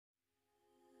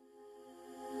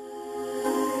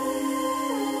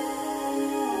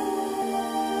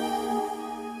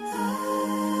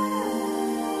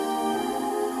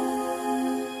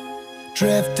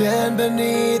drifting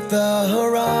beneath the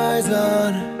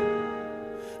horizon.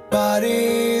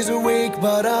 Body's weak,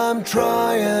 but I'm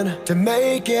trying to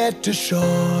make it to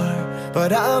shore,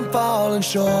 but I'm falling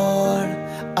short.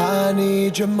 I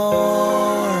need you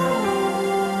more.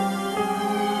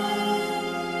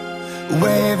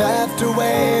 Wave after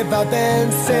wave I've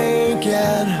been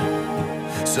sinking,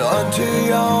 so unto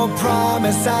your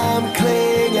promise I'm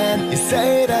clinging. You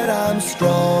say that I'm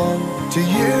strong, to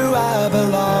you I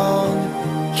belong.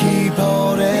 Keep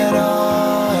holding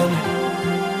on.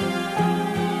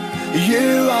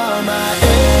 You are my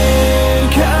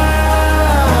anchor,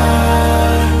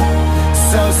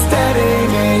 so steady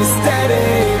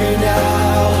me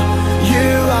now.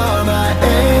 You are my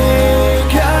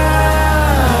anchor,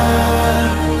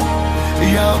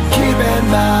 you're keeping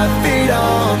my feet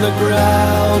on the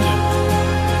ground.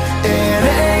 In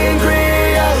angry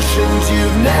oceans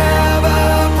you've never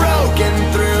broken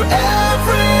through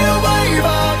every wave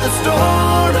of the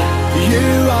storm.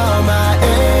 You are my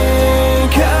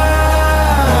anchor,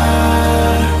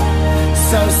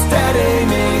 so steady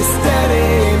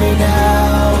me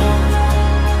now.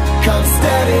 Come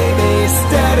steady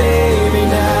me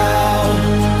now.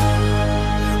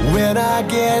 When I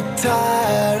get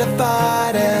tired of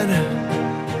fighting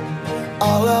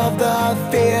all of the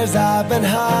fears I've been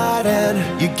hiding,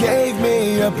 you gave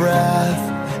me your breath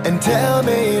and tell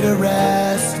me to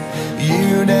rest.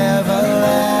 You never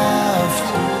left.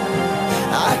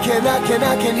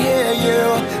 I can hear you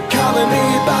calling me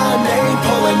by name,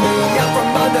 pulling me up from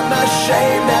under my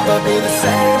shame. Never be the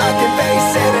same, I can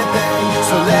face anything,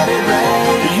 so let it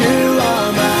rain. You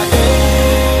are my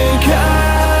anchor,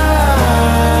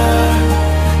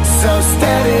 so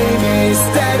steady me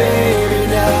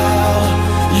now.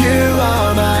 You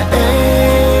are my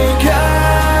anchor,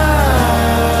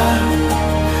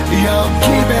 you're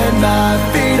keeping my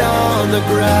feet on the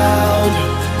ground.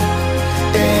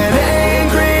 In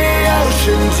angry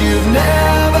oceans you've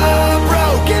never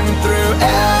broken through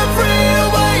every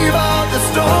wave of the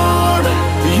storm.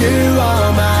 You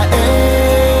are my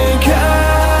anchor,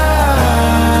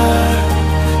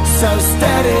 so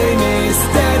steady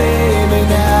me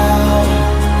now.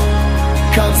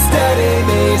 Come steady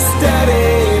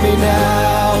me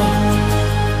now.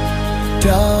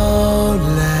 Don't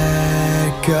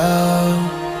let go,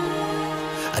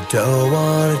 I don't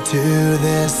wanna do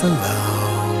this alone.